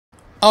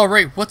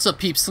Alright, what's up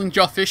peeps,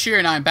 SlingJawFish here,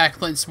 and I'm back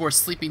playing some more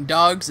Sleeping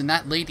Dogs, and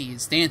that lady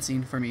is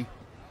dancing for me.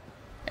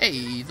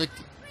 Hey, look.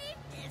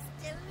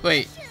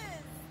 Wait.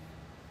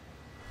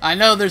 I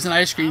know there's an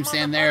ice cream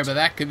stand there, but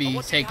that could be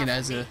taken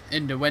as a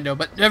innuendo,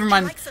 but never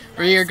mind.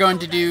 We are going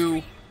to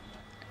do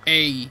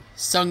a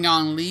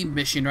Sung-On Lee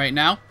mission right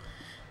now.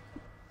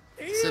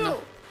 So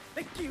no.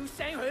 What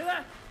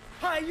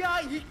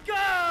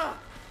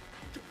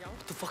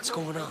the fuck's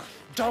going on?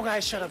 Dog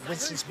Eyes shut up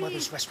Winston's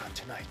mother's restaurant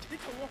tonight.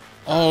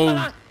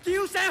 Oh.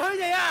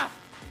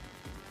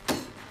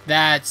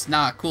 That's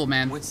not cool,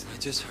 man. Winston, I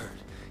just heard.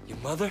 Your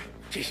mother?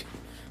 She's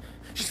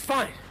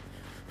fine.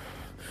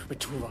 But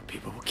 2 of our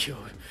people were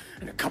killed,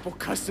 and a couple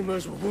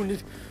customers were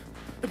wounded.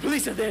 The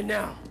police are there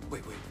now.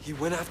 Wait, he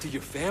went after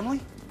your family?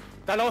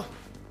 大佬,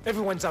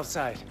 everyone's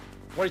outside.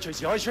 我哋隨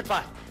時可以出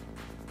發.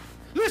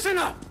 Listen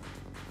up!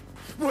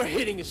 We're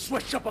hitting a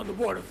sweatshop on the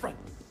waterfront.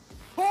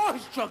 All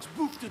his trucks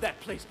move to that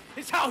place.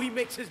 It's how he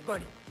makes his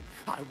money.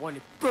 I want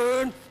it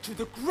burned to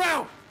the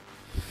ground.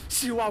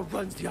 Siwa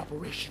runs the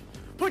operation.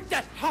 Put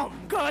that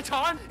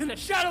Gatan in the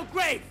shallow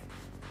grave.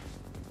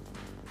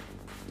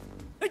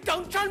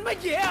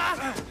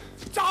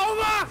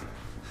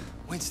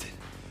 Winston,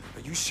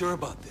 are you sure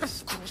about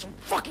this? Of course, I'm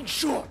fucking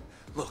sure.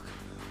 Look,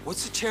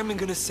 what's the chairman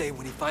gonna say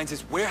when he finds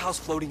his warehouse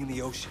floating in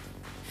the ocean?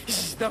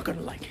 He's not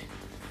gonna like it.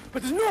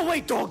 But there's no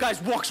way Dog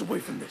Eyes walks away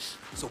from this.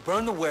 So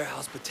burn the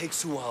warehouse, but take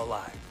Suwa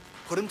alive.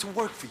 Put him to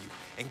work for you,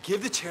 and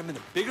give the chairman a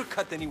bigger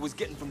cut than he was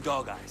getting from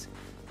Dog Eyes.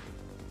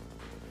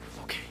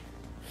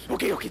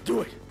 Okay,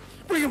 do it.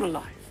 Bring him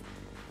alive.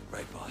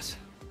 Right, boss.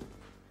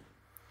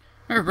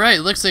 Alright,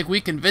 looks like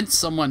we convinced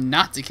someone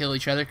not to kill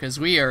each other because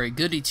we are a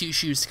goody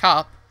two-shoes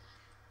cop.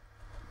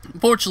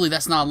 Unfortunately,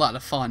 that's not a lot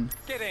of fun.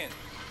 Get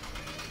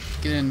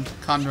in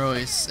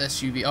Conroy's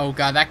SUV. Oh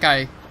god, that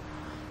guy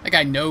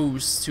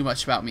knows too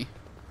much about me.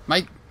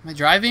 Am I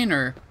driving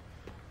or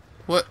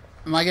what?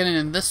 Am I getting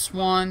in this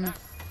one?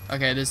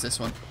 Okay, it is this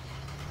one.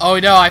 Oh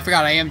no, I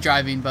forgot I am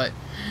driving, but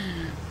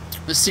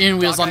the steering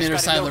wheel's on the other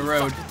side of the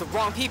road. With the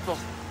wrong people.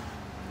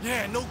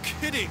 Yeah, no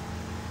kidding.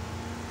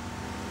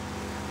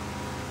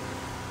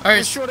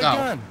 Alright, Short a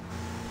gun.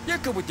 You're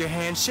good with your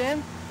hands,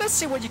 Shan. Let's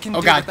see what you can do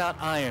without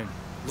iron.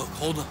 Look,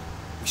 hold on.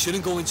 We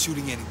shouldn't go in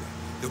shooting anyway.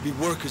 There'll be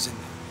workers in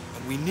there,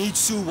 and we need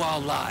Suwa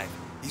alive.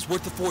 He's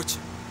worth a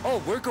fortune.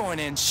 Oh, we're going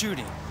in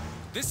shooting.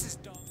 This is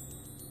dumb.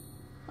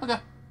 Okay.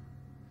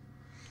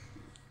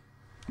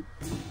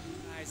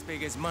 As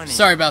big as money.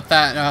 Sorry about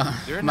that.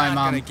 My mom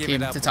gonna give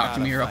came it up to talk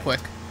to me real without a quick.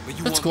 But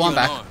you Let's won't go be on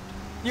back. unarmed.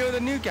 You're the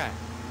new guy.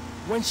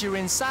 Once you're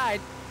inside,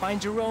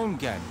 find your own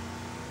gun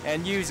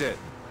and use it.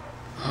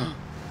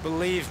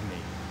 Believe me,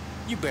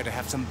 you better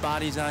have some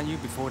bodies on you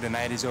before the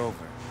night is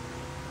over.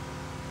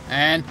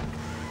 And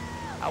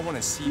I want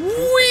to see proof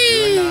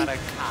that you're not a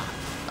cop.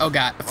 oh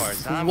god. As far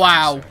as I'm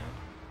Wow. concerned,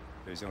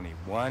 there's only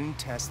one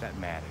test that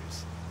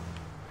matters.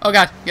 Oh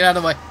god, get out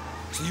of the way.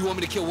 So you want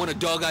me to kill one of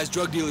Dog Eyes'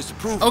 drug dealers to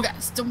prove? Oh god,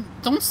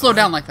 don't slow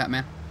down like that,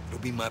 man. It'll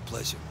be my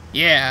pleasure.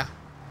 Yeah,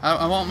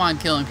 I won't mind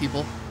killing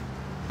people.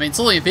 I mean, it's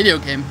only a video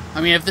game.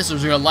 I mean, if this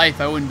was real life,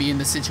 I wouldn't be in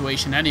this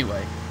situation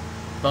anyway.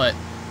 But,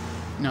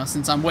 you know,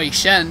 since I'm Wei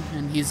Shen,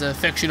 and he's a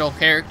fictional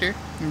character,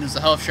 and there's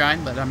a health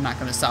shrine, but I'm not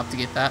going to stop to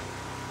get that.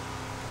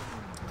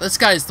 This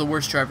guy is the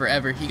worst driver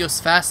ever. He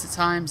goes fast at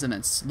times, and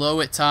then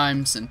slow at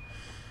times, and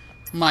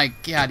my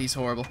god, he's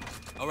horrible.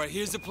 All right,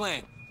 here's the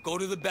plan. Go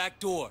to the back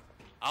door.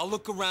 I'll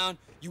look around.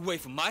 You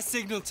wait for my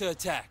signal to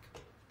attack.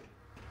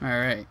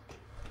 Alright.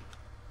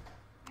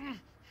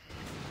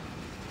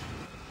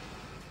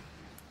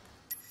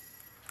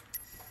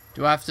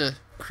 Do I have to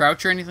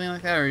crouch or anything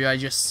like that, or do I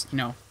just, you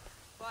know,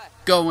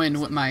 go in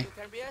with my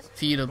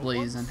feet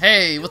ablaze and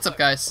hey, what's up,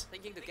 guys?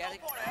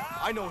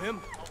 I know him.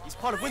 He's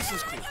part of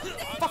Winston's crew.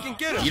 Fucking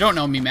get him. You don't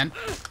know me, man.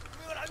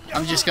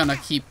 I'm just gonna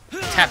keep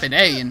tapping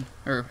A and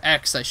or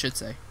X, I should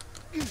say.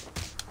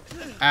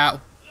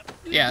 Ow.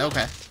 Yeah,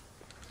 okay.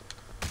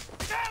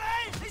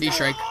 Knee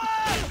strike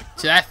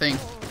to that thing.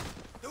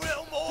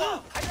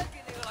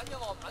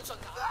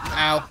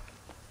 Ow.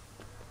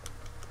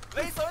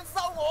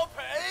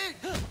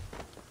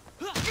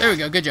 There we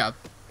go. Good job.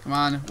 Come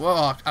on.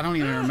 Whoa. I don't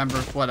even remember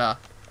what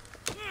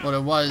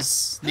it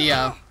was.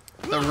 The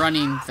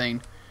running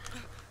thing.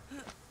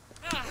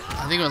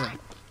 I think it was like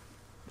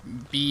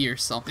B or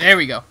something. There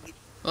we go.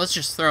 Well, let's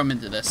just throw him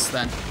into this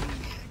then.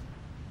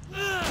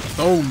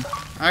 Boom.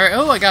 All right.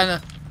 Oh, I got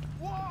a.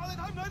 All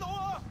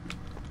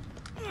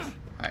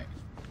right.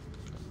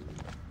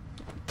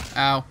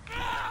 Ow.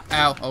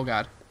 Ow. Oh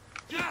god.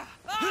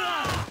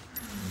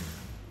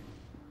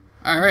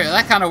 All right. Well,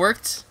 that kind of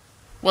worked.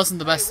 Wasn't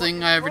the best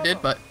thing I ever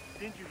did, but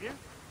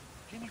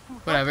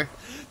whatever.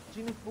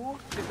 Oh,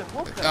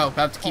 I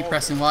have to keep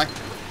pressing Y.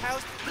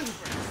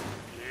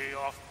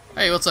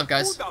 Hey, what's up,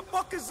 guys? Who the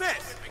fuck is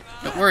this?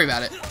 Don't worry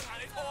about it.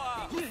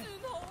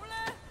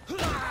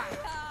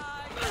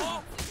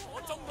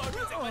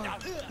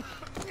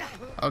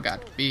 Oh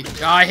god, B.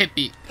 Oh, I hit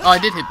B. Oh, I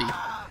did hit B.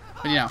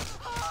 But you know.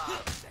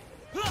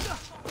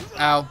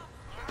 Ow.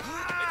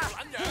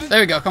 There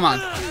we go, come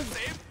on.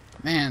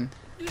 Man.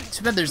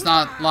 Too bad there's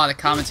not a lot of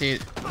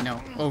commentate, you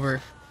know, over.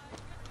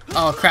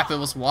 Oh crap! It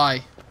was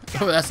Y.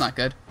 Oh, that's not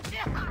good.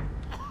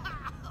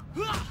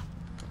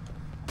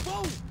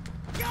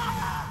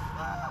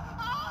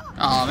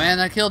 Oh man,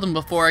 I killed him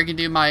before I can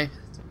do my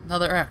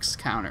another X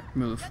counter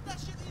move.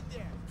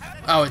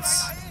 Oh,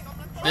 it's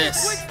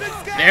this.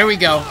 There we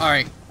go. All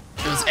right.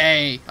 It was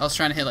A. I was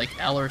trying to hit like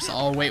L or so.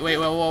 Oh wait, whoa,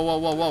 whoa, whoa,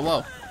 whoa,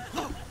 whoa,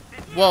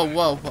 whoa,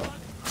 whoa, whoa.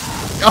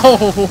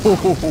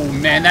 Oh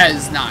man, that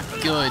is not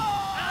good.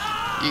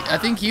 I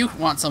think you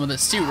want some of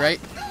this too, right?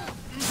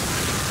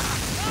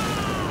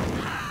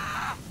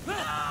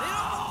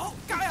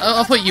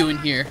 I'll put you in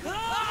here.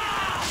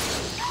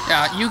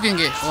 Yeah, you can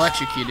get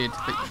electrocuted,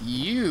 but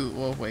you...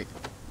 Oh, wait.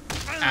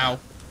 Ow.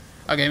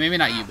 Okay, maybe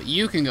not you, but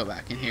you can go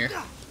back in here.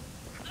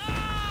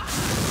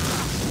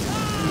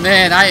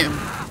 Man,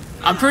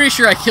 I'm pretty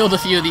sure I killed a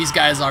few of these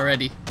guys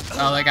already.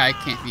 Oh, that guy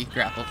can't be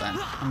grappled then,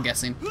 I'm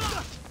guessing.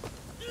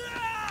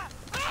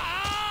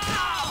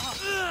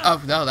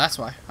 Oh, no, that's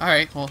why.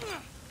 Alright, well...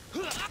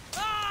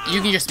 You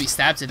can just be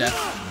stabbed to death,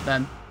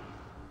 then.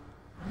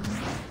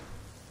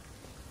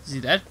 Is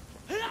he dead?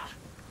 Did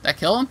that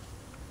kill him?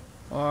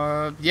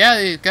 Or,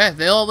 yeah, okay,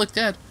 they all look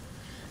dead.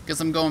 Guess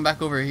I'm going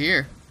back over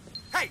here.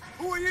 Hey,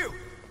 who are you?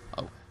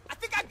 Oh. I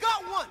think I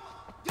got one!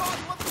 Yo,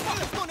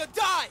 motherfucker's gonna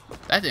die!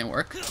 That didn't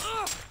work.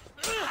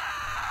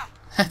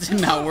 That did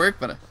not work,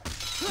 but...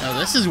 no,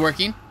 this is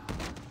working.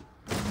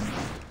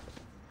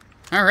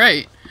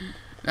 Alright.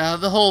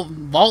 The whole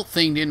vault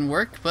thing didn't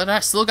work, but I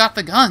still got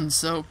the gun,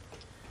 so...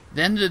 At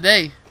the end of the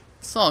day,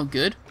 it's all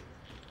good.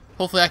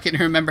 Hopefully I can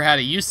remember how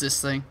to use this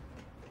thing.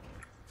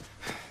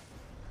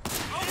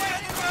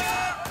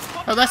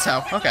 Oh, that's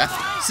how. Okay.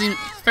 Seems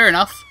fair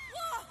enough.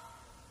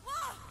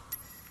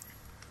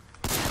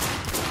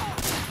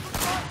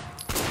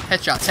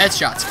 Headshots,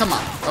 headshots. Come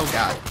on. Oh,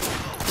 God.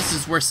 This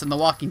is worse than The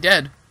Walking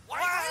Dead.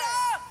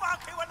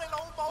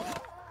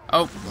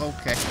 Oh,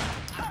 okay.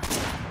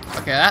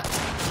 Okay, that.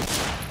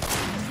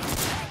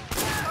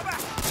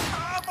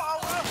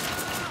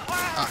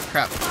 Oh,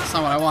 crap. That's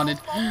not what I wanted.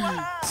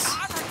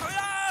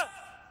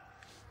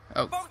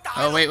 Oh.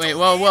 Oh, wait, wait.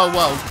 Whoa, whoa,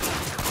 whoa.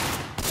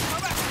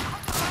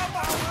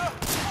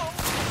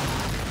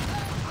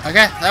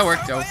 Okay, that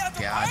worked. Oh,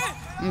 God.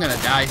 I'm gonna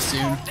die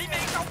soon.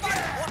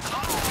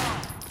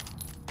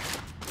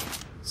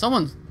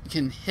 Someone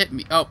can hit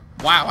me. Oh,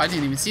 wow. I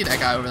didn't even see that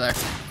guy over there.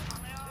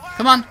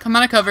 Come on. Come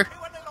on, cover.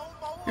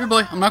 Here,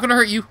 boy. I'm not gonna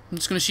hurt you. I'm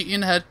just gonna shoot you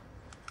in the head.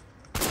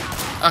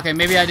 Okay,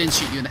 maybe I didn't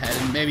shoot you in the head,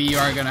 and maybe you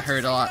are gonna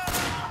hurt a lot.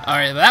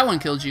 Alright, that one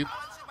killed you.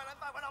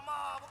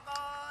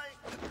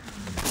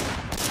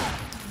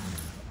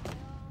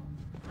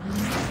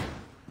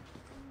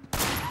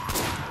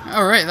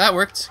 Alright, that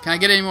worked. Can I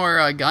get any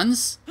more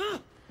guns?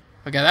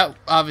 Okay, that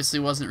obviously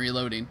wasn't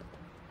reloading.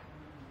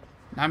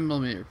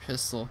 9mm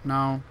pistol.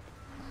 No.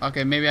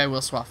 Okay, maybe I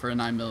will swap for a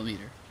 9mm.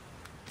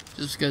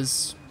 Just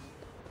because...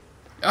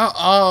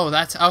 Oh,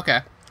 that's... Okay.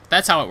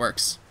 That's how it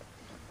works.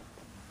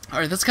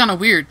 Alright, that's kind of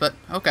weird, but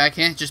okay, I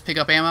can't just pick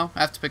up ammo.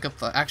 I have to pick up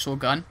the actual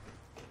gun.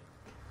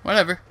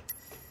 Whatever.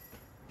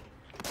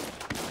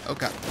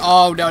 Okay.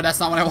 Oh, no, that's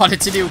not what I wanted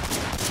to do.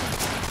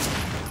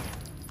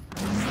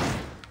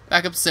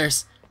 Back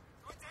upstairs.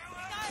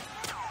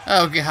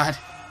 Oh, God.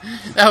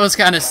 That was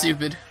kind of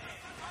stupid.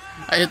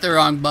 I hit the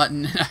wrong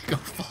button and I go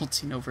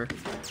vaulting over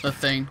the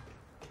thing.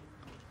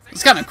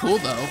 It's kind of cool,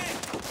 though.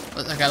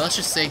 Okay, let's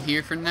just stay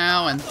here for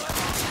now and...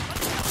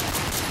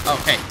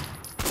 Okay.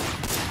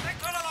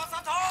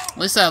 At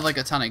least I have, like,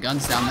 a ton of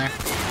guns down there.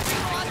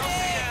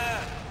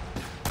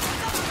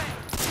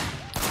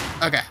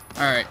 Okay,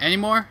 alright. Any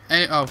more?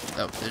 Oh,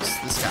 there's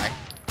this guy.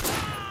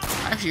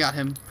 I actually got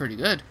him pretty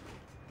good.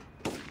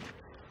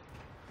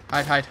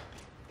 Hide, hide.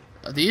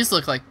 These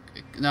look like...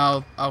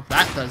 No. Oh,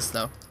 that does,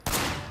 though.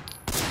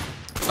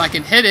 If I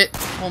can hit it...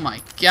 Oh,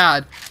 my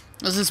God.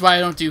 This is why I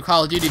don't do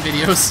Call of Duty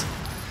videos.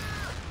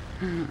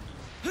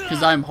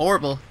 Because I'm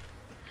horrible.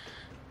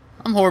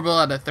 I'm horrible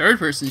at a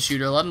third-person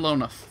shooter, let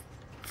alone a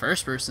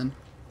first-person.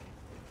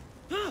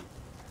 How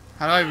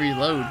do I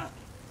reload?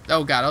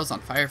 Oh, God. I was on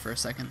fire for a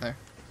second there.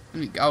 Let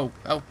me go.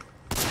 Oh.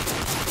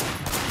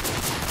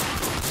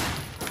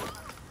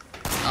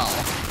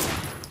 Oh.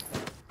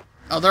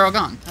 Oh, they're all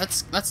gone.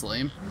 That's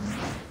lame.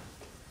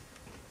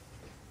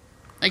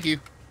 Thank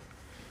you.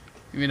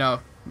 Even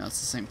though, no,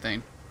 it's the same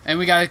thing. And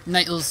we got a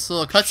nice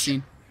little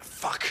cutscene.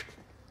 Fuck.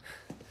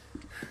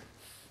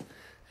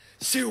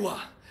 Siwa,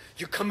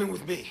 you're coming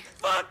with me.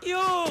 Fuck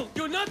you!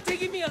 You're not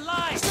taking me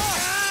alive!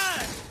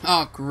 Stop!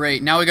 Oh,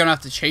 great. Now we're gonna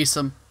have to chase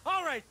him.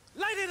 Alright,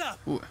 light it up!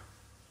 Ooh.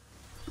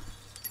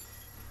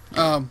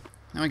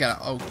 Now we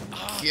gotta... Oh,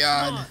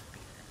 God.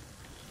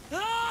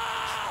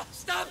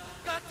 Stop!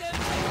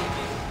 Goddamn!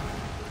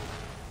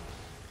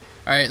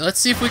 Alright, let's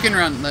see if we can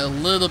run a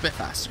little bit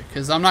faster.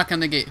 Because I'm not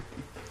gonna get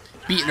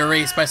beat in a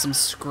race by some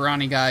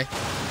scrawny guy.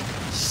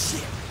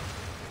 Shit.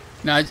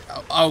 No,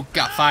 oh,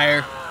 got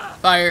fire.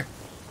 Fire.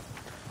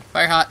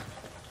 Fire hot.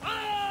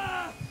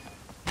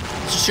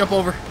 Just jump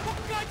over.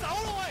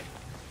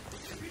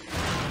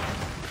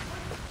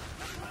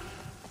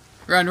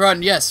 Run,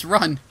 run, yes,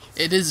 run.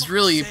 It is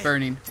really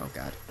burning. Oh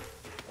god.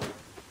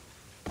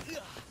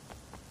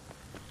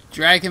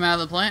 Drag him out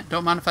of the plant?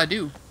 Don't mind if I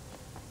do.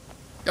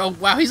 Oh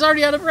wow, he's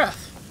already out of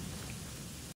breath.